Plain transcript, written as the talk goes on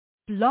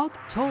Blog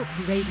Talk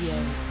Radio.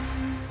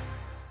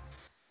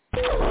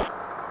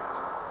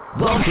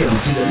 Welcome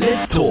to the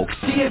Let's Talk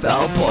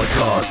CFL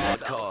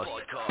podcast.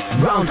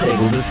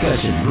 Roundtable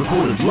discussion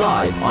recorded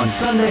live on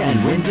Sunday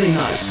and Wednesday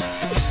nights.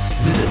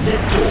 Visit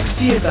Let's Talk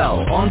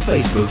CFL on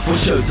Facebook for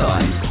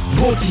showtimes.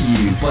 Brought to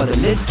you by the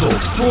Let's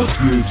Talk Sports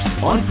Groups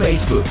on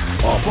Facebook.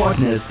 Our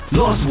partners,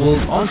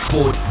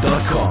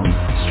 LostWorldOnSport.com.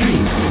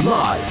 Stream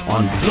live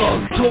on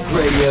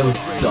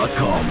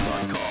blogtalkradio.com.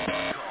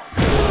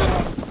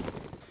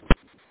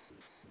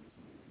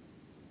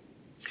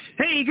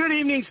 Hey, good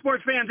evening,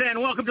 sports fans,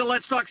 and welcome to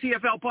Let's Talk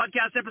CFL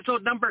podcast,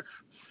 episode number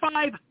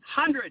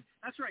 500.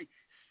 That's right,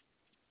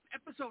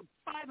 episode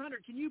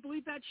 500. Can you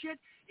believe that shit?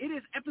 It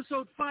is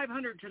episode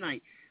 500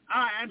 tonight.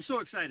 I'm so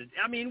excited.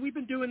 I mean, we've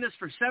been doing this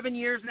for 7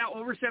 years now,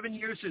 over 7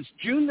 years, since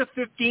June the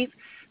 15th,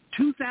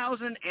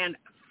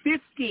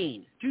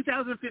 2015.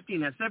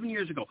 2015, that's 7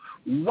 years ago.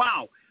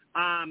 Wow.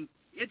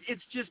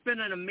 It's just been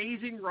an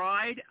amazing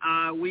ride.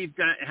 We've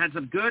had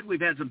some good,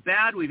 we've had some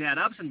bad, we've had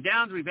ups and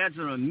downs, we've had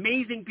some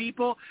amazing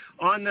people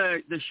on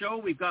the show.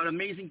 We've got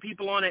amazing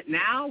people on it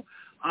now.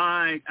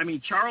 I mean,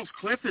 Charles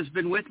Cliff has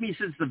been with me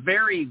since the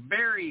very,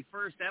 very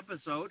first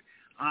episode.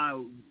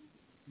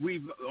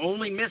 We've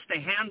only missed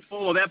a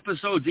handful of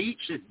episodes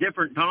each at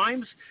different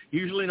times,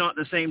 usually not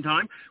the same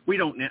time. We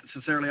don't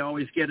necessarily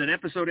always get an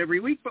episode every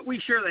week, but we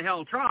sure the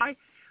hell try.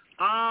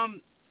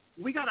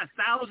 We got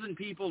 1,000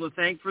 people to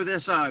thank for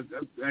this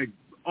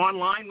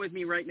online with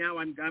me right now.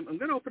 I'm going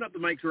to open up the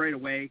mics right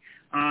away.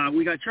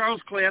 We got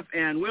Charles Cliff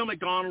and Will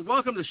McDonald.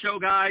 Welcome to the show,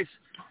 guys.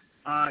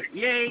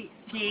 Yay,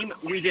 team,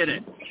 we did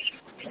it.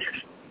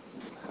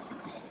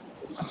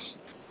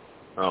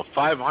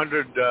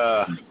 500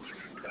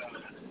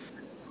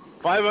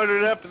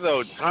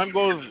 episodes. Time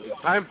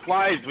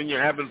flies when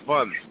you're having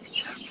fun.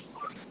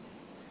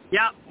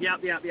 Yep.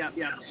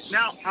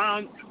 Now,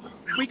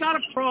 we got a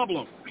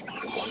problem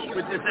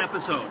with this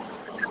episode.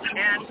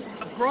 And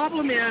the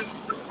problem is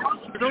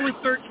there's only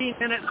 13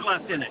 minutes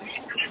left in it.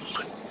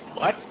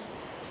 What?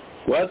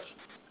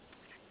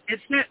 It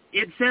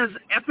says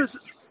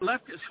episode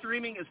left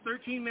streaming is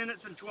 13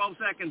 minutes and 12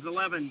 seconds,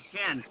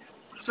 11:10.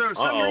 So for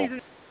some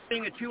reason,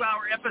 being a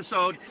 2-hour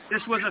episode,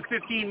 this was a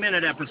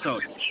 15-minute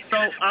episode.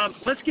 So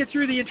let's get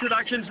through the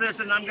introductions to this,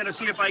 and I'm going to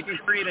see if I can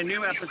create a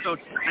new episode.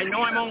 I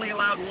know I'm only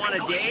allowed one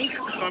a day,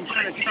 so I'm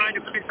kind of trying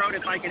to figure out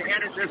if I can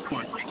edit this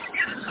one.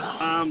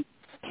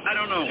 I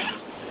don't know.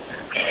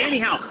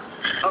 Anyhow,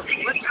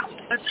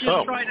 let's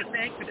just try to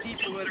thank the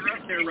people that are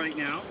up there right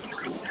now.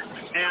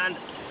 And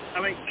I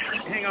mean,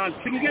 hang on.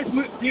 Can you guys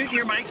mute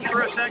your mics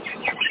for a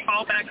second?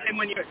 Call back in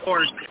when you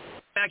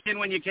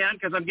can,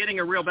 because I'm getting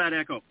a real bad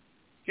echo.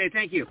 Okay,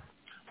 thank you.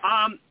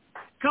 A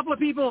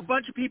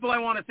bunch of people I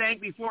want to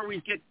thank before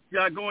we get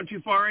going too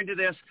far into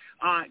this.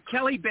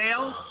 Kelly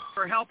Bale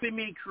for helping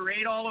me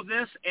create all of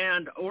this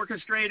and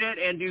orchestrate it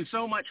and do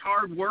so much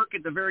hard work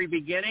at the very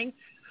beginning.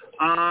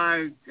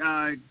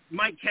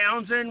 Mike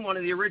Townsend, one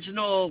of the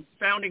original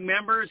founding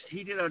members,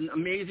 he did an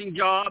amazing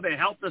job. It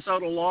helped us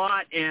out a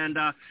lot and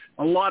a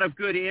lot of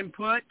good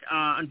input.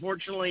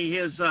 Unfortunately,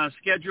 his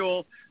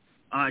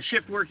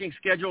shift working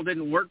schedule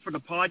didn't work for the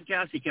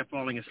podcast. He kept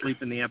falling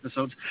asleep in the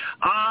episodes.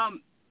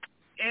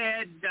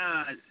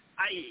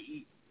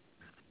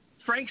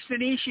 Frank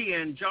Stanishi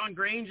and John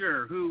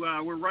Granger, who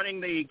were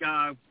running the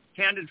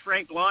Candid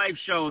Frank Live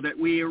show that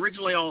we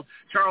originally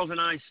Charles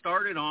and I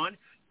started on.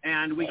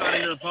 And we got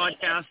into the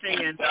podcasting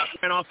and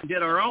went off and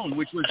did our own,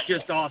 which was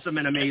just awesome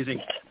and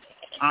amazing.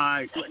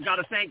 Got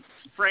to thank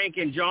Frank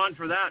and John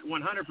for that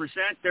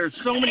 100%. There's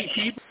so many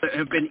people that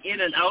have been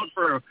in and out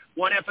for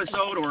one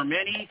episode or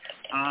many.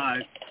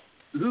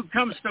 Who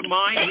comes to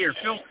mind here?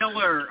 Phil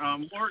Miller,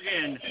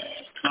 Morgan,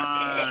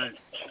 I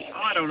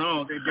don't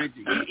know.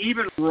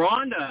 Even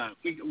Rhonda.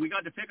 We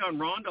got to pick on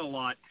Rhonda a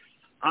lot.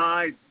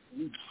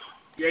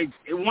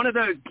 One of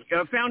the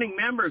founding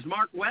members,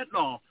 Mark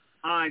Wetnall.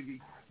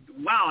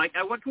 Wow,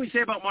 what can we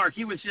say about Mark?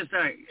 He was just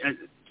a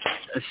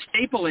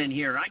staple in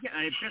here. I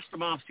pissed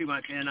him off too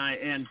much,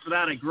 and for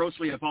that I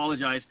grossly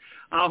apologize.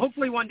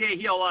 Hopefully one day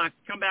he'll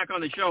come back on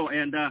the show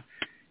and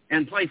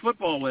play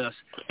football with us.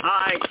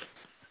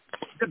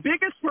 The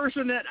biggest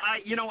person that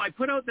I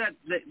put out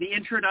the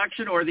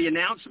introduction or the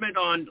announcement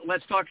on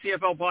Let's Talk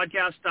CFL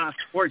podcast,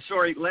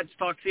 Let's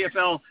Talk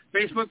CFL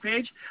Facebook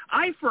page.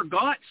 I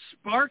forgot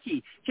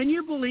Sparky. Can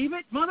you believe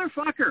it,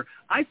 motherfucker?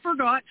 I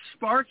forgot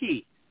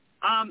Sparky.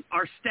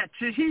 Our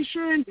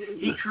statistician,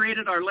 he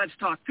created our Let's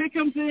Talk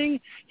Pick'em thing.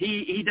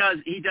 He does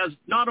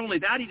not only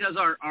that, he does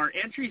our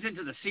entries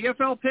into the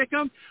CFL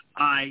Pick'em.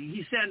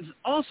 He sends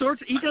all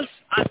sorts. He does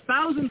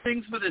 1,000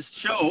 things for this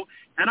show,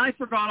 and I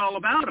forgot all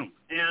about him.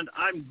 And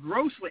I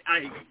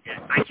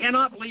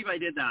cannot believe I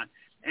did that.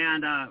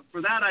 And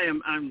for that,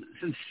 I'm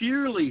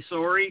sincerely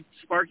sorry,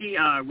 Sparky.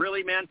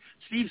 Really, man.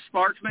 Steve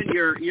Sparksman,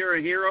 you're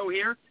a hero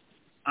here.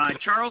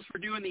 Charles for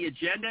doing the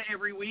agenda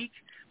every week.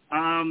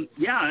 I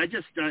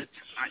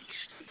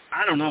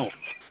don't know.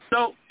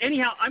 So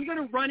anyhow, I'm going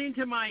to run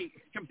into my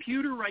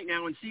computer right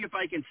now and see if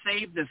I can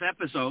save this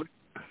episode.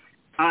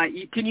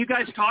 Can you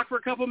guys talk for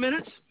a couple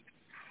minutes?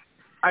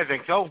 I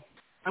think so.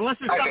 Unless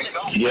there's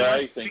something. Yeah,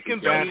 I think we can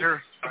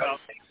banter.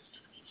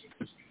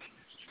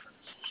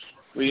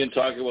 We can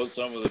talk about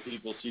some of the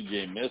people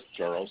CJ missed,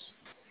 Charles.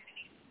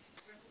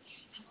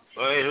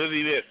 Hey, who did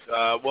he miss?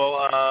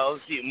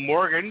 Let's see.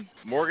 Morgan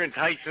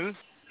Tyson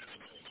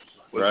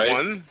was right.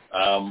 one.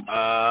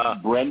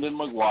 Brendan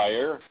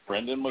McGuire.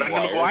 Brendan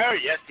McGuire,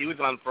 yes, he was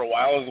on for a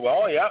while as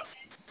well, yeah.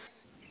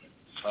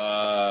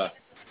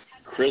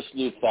 Chris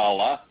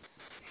Luthala.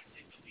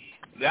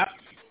 Yep.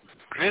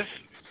 Chris.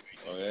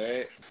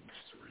 Okay.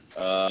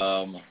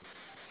 There's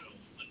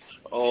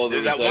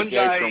that one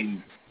guy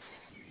from...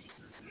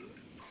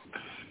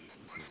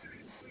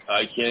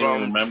 I can't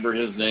even remember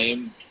his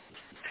name.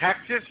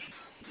 Texas?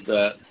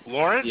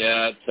 Lawrence?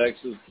 Yeah,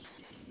 Texas.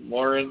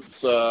 Lawrence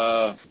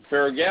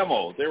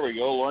Ferragamo. There we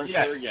go, Lawrence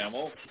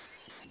Ferragamo.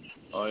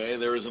 Okay,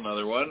 there was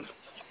another one.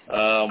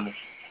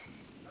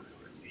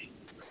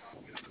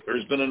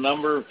 There's been a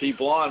number of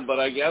people on, but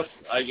I guess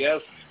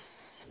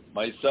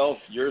myself,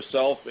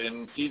 yourself,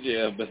 and TJ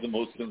have been the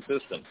most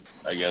consistent,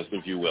 I guess,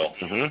 if you will.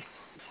 Mm-hmm.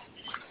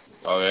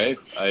 Okay,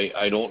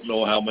 I don't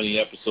know how many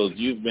episodes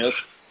you've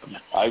missed.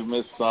 I've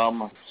missed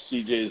some.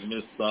 CJ's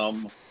missed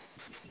some.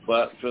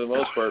 But for the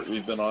most part,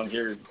 we've been on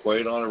here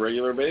quite on a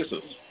regular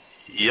basis.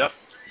 Yep.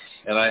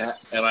 And I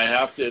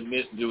have to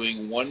admit,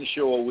 doing one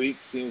show a week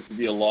seems to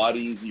be a lot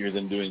easier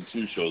than doing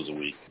 2 shows a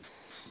week.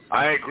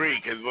 I agree,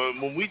 because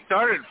when we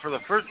started for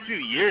the first few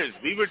years,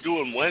 we were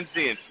doing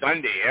Wednesday and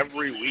Sunday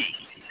every week.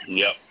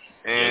 Yep.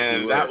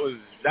 And that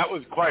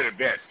was quite a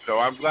bit. So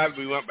I'm glad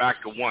we went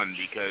back to 1,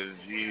 because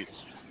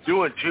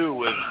doing 2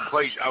 was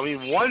quite. I mean,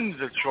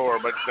 1's a chore,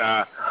 but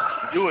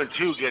doing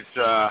 2 gets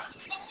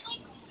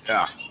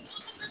yeah.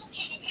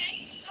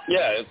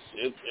 Yeah,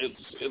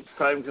 it's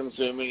time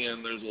consuming,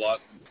 and there's a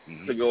lot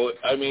to go.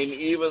 I mean,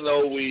 even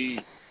though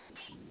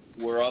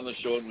we're on the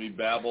show and we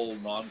babble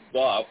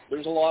nonstop,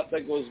 there's a lot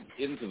that goes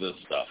into this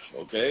stuff.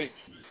 Okay,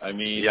 I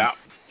mean, yeah.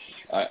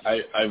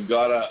 I've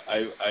got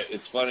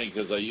it's funny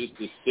because I used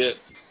to sit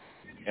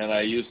and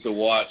I used to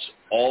watch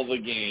all the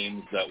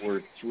games that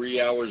were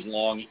 3 hours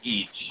long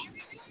each.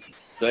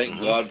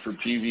 Thank God for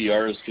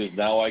PVRs, because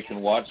now I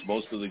can watch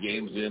most of the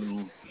games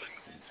in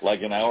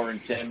like an hour and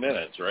 10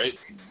 minutes, right?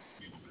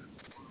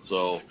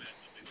 So,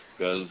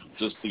 because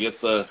just to get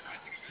the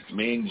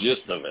main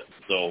gist of it.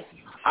 So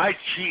I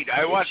cheat.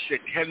 I watch the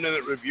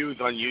 10-minute reviews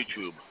on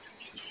YouTube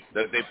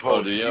that they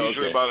post.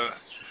 Usually about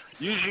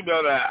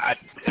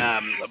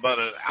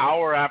an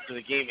hour after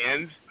the game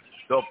ends,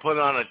 they'll put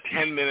on a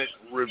 10-minute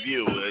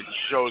review. It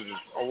shows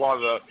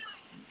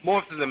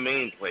most of the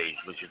main plays,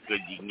 which is good.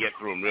 You can get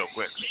through them real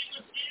quick.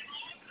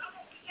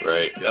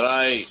 Right. And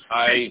I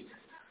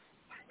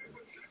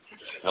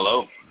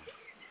hello?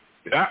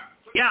 Yeah.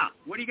 Yeah.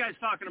 What are you guys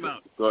talking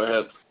about? Go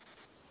ahead.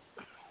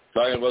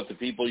 Talking about the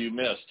people you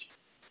missed.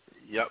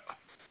 Yep.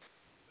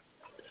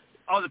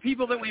 Oh, the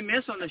people that we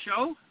miss on the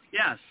show?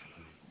 Yes.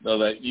 No,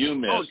 that you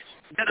missed. Oh,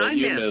 that I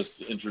missed.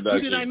 Missed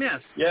introduction. Who did I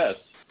miss? Yes.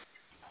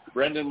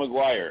 Brendan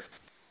McGuire.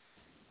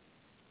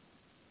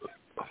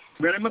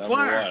 Brendan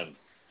McGuire.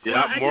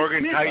 Yeah,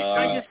 Morgan Tyson.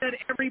 I just said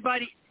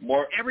everybody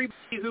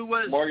who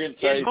was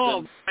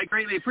involved, I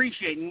greatly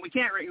appreciate, and we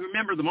can't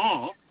remember them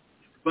all.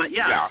 But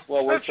yeah.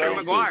 Well, we're trying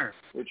McGuire.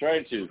 We're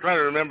trying to. Trying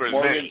to remember his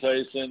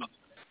name.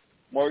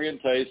 Morgan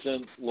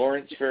Tyson,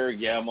 Lawrence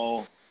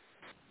Ferragamo,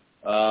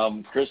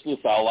 Chris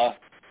Luthala.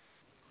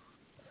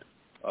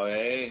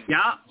 Okay.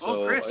 Yeah.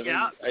 So Chris.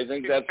 I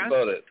think that's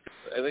about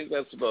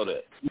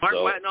it. Mark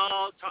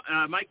Wetnall,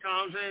 Mike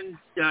Townsend,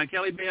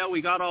 Kelly Bale.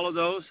 We got all of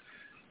those.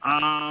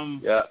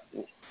 Yeah.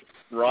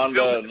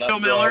 Rhonda. Phil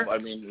Miller.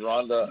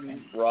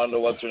 Rhonda.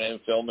 What's her name?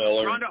 Phil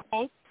Miller. Rhonda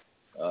Hope.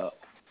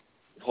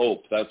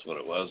 Hope. That's what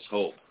it was.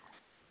 Hope.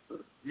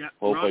 Yeah.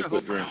 Hope Rhonda I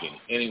quit drinking.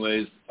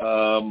 Anyways.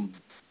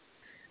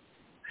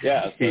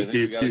 Yeah. So I think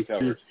we got it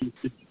covered.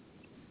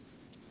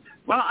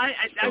 Well,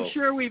 I'm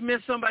sure we've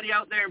missed somebody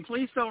out there, and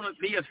please don't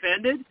be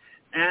offended,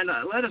 and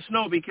let us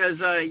know, because,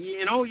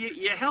 you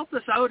helped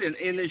us out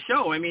in this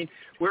show. I mean,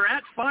 we're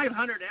at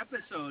 500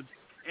 episodes,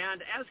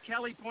 and as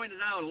Kelly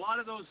pointed out,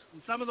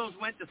 some of those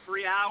went to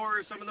 3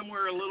 hours, some of them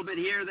were a little bit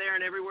here, there,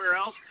 and everywhere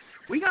else.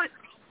 We got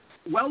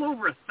well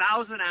over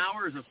 1,000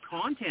 hours of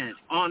content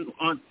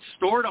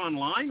stored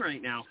online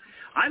right now.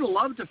 I'd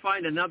love to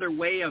find another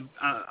way of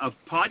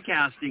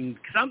podcasting.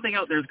 Something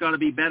out there's got to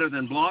be better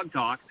than Blog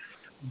Talk.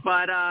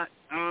 But I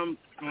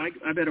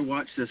better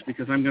watch this,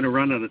 because I'm going to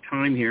run out of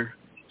time here.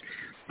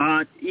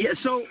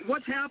 So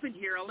what's happened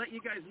here, I'll let you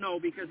guys know,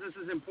 because this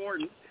is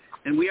important,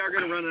 and we are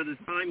going to run out of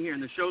time here,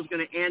 and the show's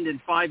going to end in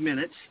 5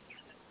 minutes.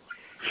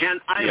 And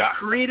I've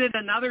created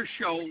another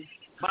show,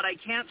 but I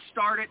can't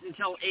start it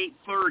until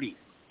 8:30.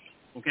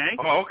 Okay?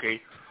 Oh, okay.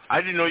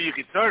 I didn't know you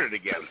could start it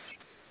again.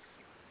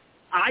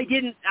 I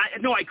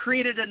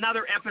created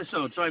another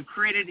episode. So I've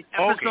created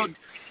episode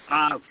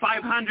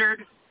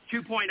 500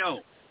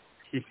 2.0.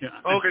 I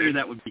figured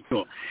that would be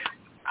cool.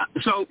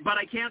 But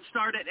I can't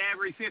start it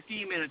every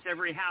 15 minutes,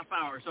 every half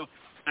hour. So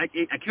I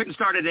couldn't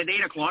start it at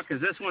 8 o'clock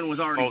because this one was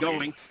already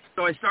going.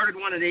 So I started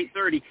one at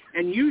 8:30.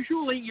 And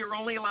usually you're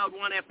only allowed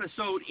one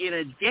episode in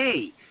a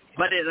day.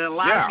 but it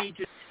allowed me to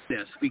do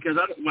this, because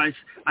otherwise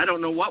I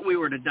don't know what we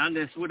would have done.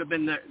 This would have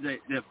been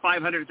the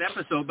 500th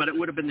episode, but it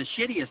would have been the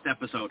shittiest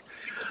episode,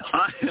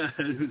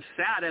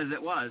 sad as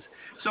it was.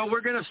 So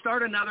we're going to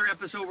start another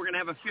episode. We're going to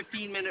have a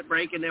 15-minute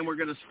break, and then we're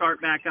going to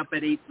start back up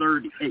at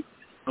 8:30.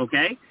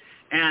 Okay?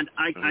 And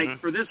I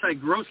for this, I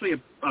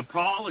grossly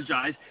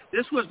apologize.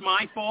 This was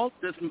my fault.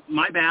 This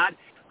my bad.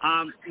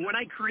 When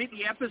I create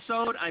the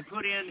episode, I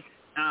put in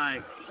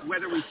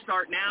whether we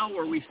start now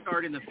or we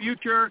start in the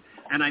future,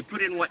 and I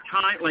put in what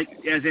time, like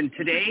as in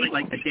today,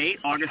 like the date,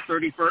 August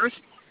 31st.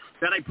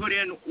 Then I put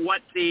in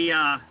what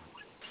the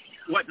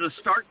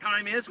start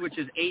time is, which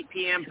is 8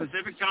 p.m.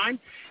 Pacific time,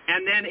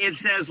 and then it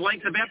says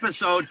length of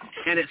episode,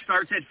 and it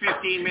starts at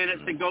 15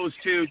 minutes and goes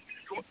to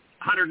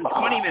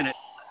 120 minutes.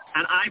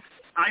 And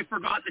I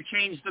forgot to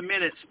change the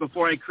minutes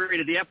before I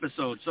created the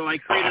episode, so I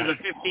created a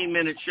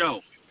 15-minute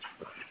show.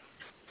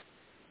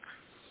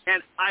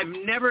 And I've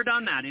never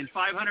done that in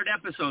 500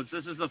 episodes.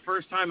 This is the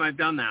first time I've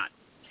done that.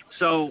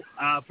 So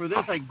for this,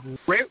 I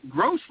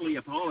grossly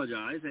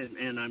apologize,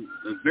 and I'm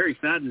very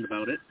saddened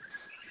about it.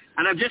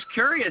 And I'm just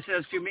curious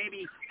as to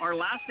maybe our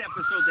last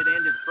episode that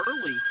ended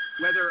early,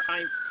 whether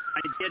I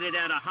did it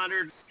at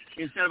 100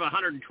 instead of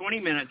 120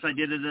 minutes, I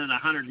did it at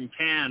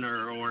 110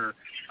 or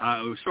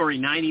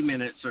 90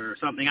 minutes or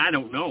something. I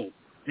don't know.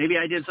 Maybe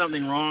I did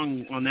something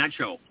wrong on that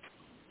show.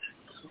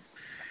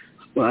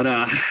 But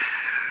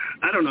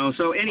I don't know.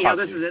 So anyhow,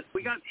 this is it.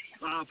 We got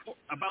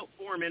about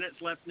 4 minutes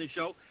left in the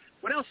show.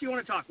 What else do you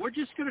want to talk? We're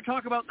just going to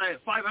talk about the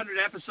 500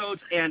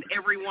 episodes and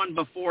everyone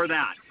before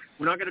that.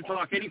 We're not going to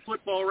talk any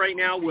football right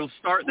now. We'll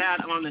start that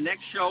on the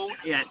next show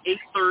at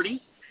 8:30.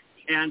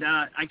 And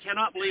I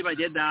cannot believe I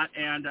did that.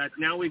 And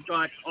now we've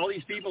got all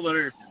these people that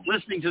are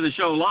listening to the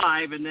show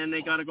live, and then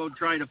they got to go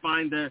try to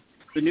find the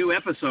new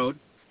episode.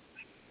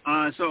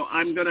 So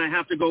I'm going to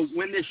have to go,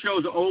 when this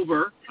show's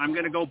over, I'm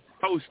going to go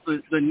post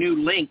the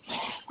new link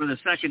for the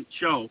second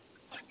show.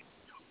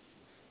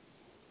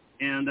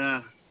 And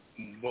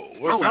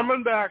we're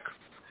coming back.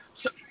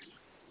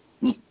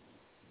 So,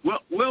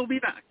 we'll be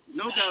back.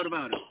 No doubt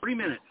about it. 3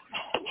 minutes.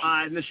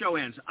 And the show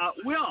ends.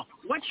 Will,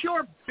 what's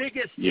your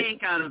biggest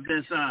take out of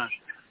this,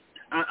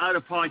 out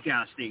of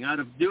podcasting, out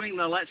of doing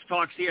the Let's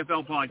Talk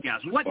CFL podcast?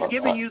 What's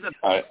giving you the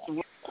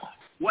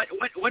what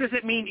does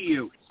it mean to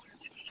you?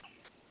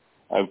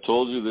 I've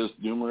told you this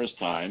numerous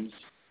times,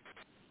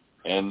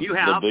 and you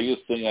have. the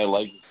biggest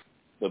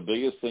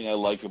thing I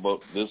like about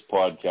this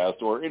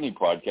podcast, or any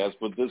podcast,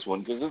 but this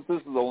one, because this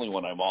is the only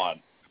one I'm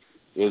on,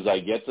 is I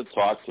get to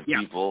talk to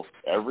people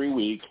every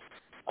week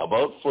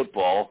about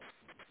football,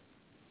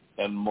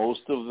 and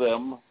most of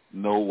them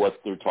know what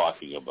they're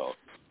talking about.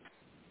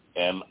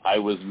 And I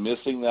was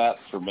missing that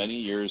for many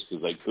years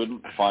because I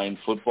couldn't find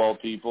football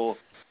people,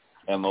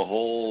 and the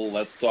whole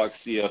Let's Talk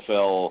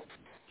CFL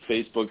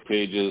Facebook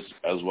pages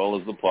as well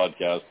as the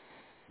podcast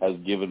has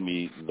given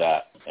me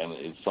that, and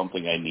it's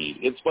something I need.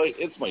 It's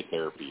my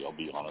therapy, I'll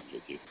be honest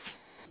with you.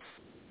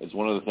 It's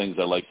one of the things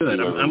I like to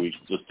do every week,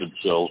 just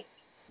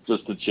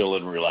to chill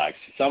and relax.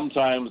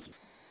 Sometimes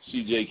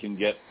CJ can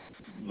get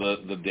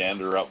the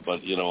dander up,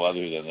 but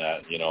other than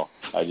that,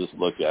 I just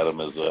look at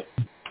him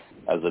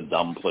as a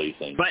dumb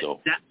plaything. But so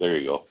there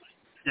you go.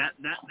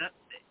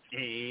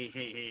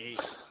 Hey.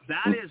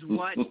 That is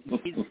what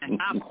needs to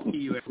happen to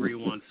you every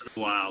once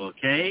in a while,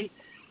 okay?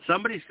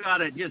 Somebody's got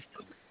to just,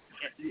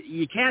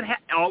 you can't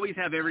always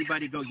have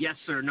everybody go, yes,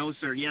 sir, no,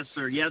 sir, yes,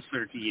 sir,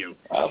 to you.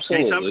 Absolutely.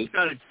 Okay? Somebody's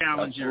got to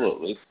challenge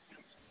you.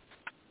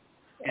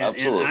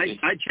 Absolutely. And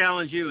I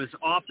challenge you as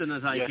often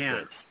as I can.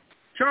 Sir.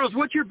 Charles,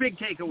 what's your big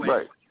takeaway?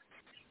 Right.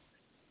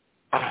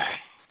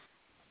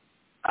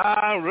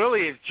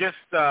 Really, it's just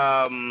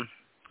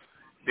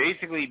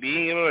basically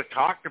being able to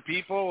talk to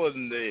people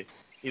and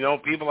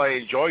people I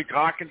enjoy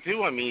talking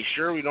to. I mean,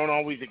 sure, we don't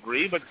always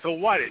agree, but so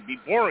what? It'd be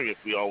boring if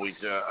we always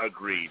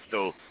agreed.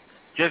 So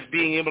just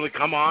being able to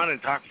come on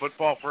and talk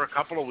football for a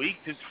couple of weeks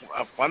is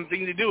a fun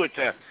thing to do. It's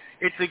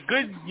a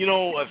good,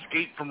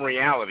 escape from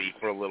reality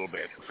for a little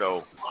bit.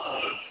 So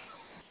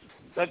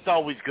that's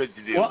always good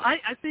to do. Well, I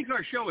think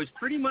our show is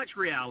pretty much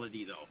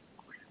reality, though.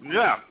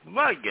 Yeah,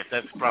 well, I guess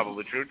that's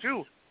probably true,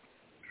 too.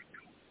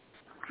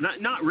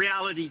 Not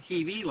reality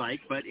TV like,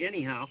 but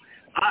anyhow.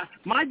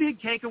 My big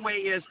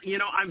takeaway is,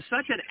 I'm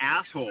such an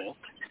asshole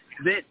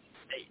that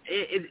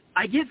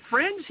I get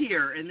friends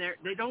here, and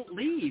they don't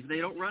leave. They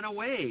don't run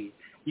away.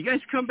 You guys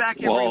come back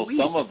every week.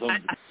 Some of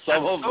them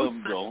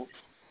don't.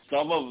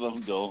 Some of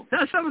them don't.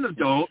 No, some of them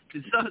don't.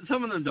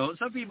 Some of them don't.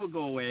 Some people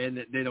go away and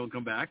they don't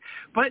come back.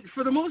 But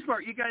for the most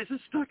part, you guys have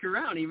stuck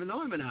around, even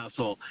though I'm an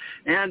asshole.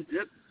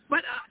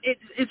 But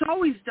it's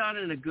always done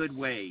in a good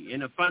way,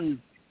 in a fun,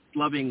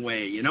 loving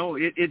way.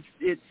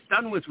 It's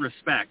done with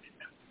respect.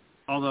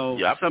 Although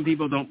some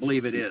people don't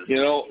believe it is. You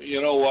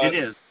know what? It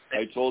is.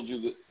 I told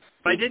you that.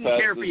 If I didn't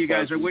care for you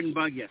guys, I wouldn't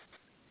bug you.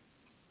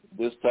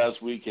 This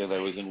past weekend, I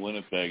was in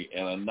Winnipeg,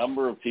 and a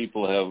number of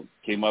people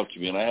came up to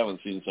me, and I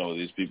haven't seen some of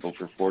these people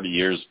for 40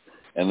 years,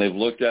 and they've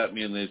looked at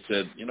me and they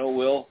said,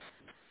 Will,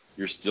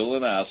 you're still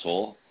an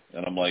asshole.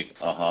 And I'm like,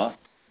 uh-huh.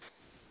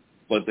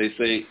 but they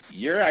say,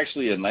 you're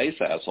actually a nice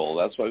asshole.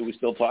 That's why we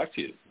still talk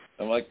to you.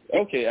 I'm like,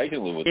 okay, I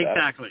can live with that.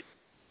 Exactly.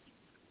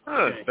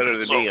 Oh, it's better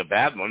than being a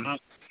bad one.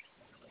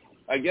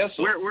 I guess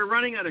so. We're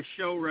running out of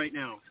show right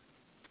now.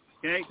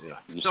 Okay?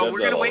 Yeah, So we're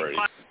going to wait already.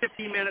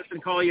 15 minutes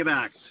and call you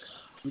back.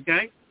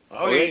 Okay?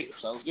 Okay,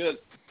 sounds good.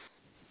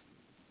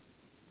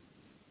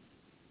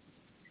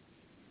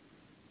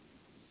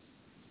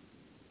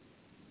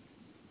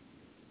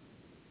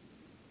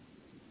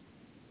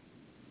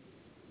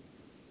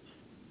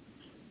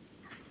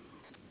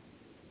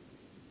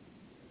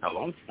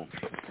 Hello?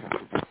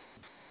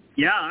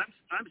 Yeah,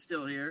 I'm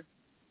still here.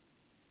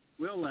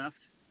 Will left.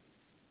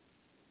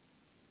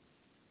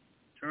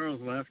 Charles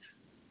left.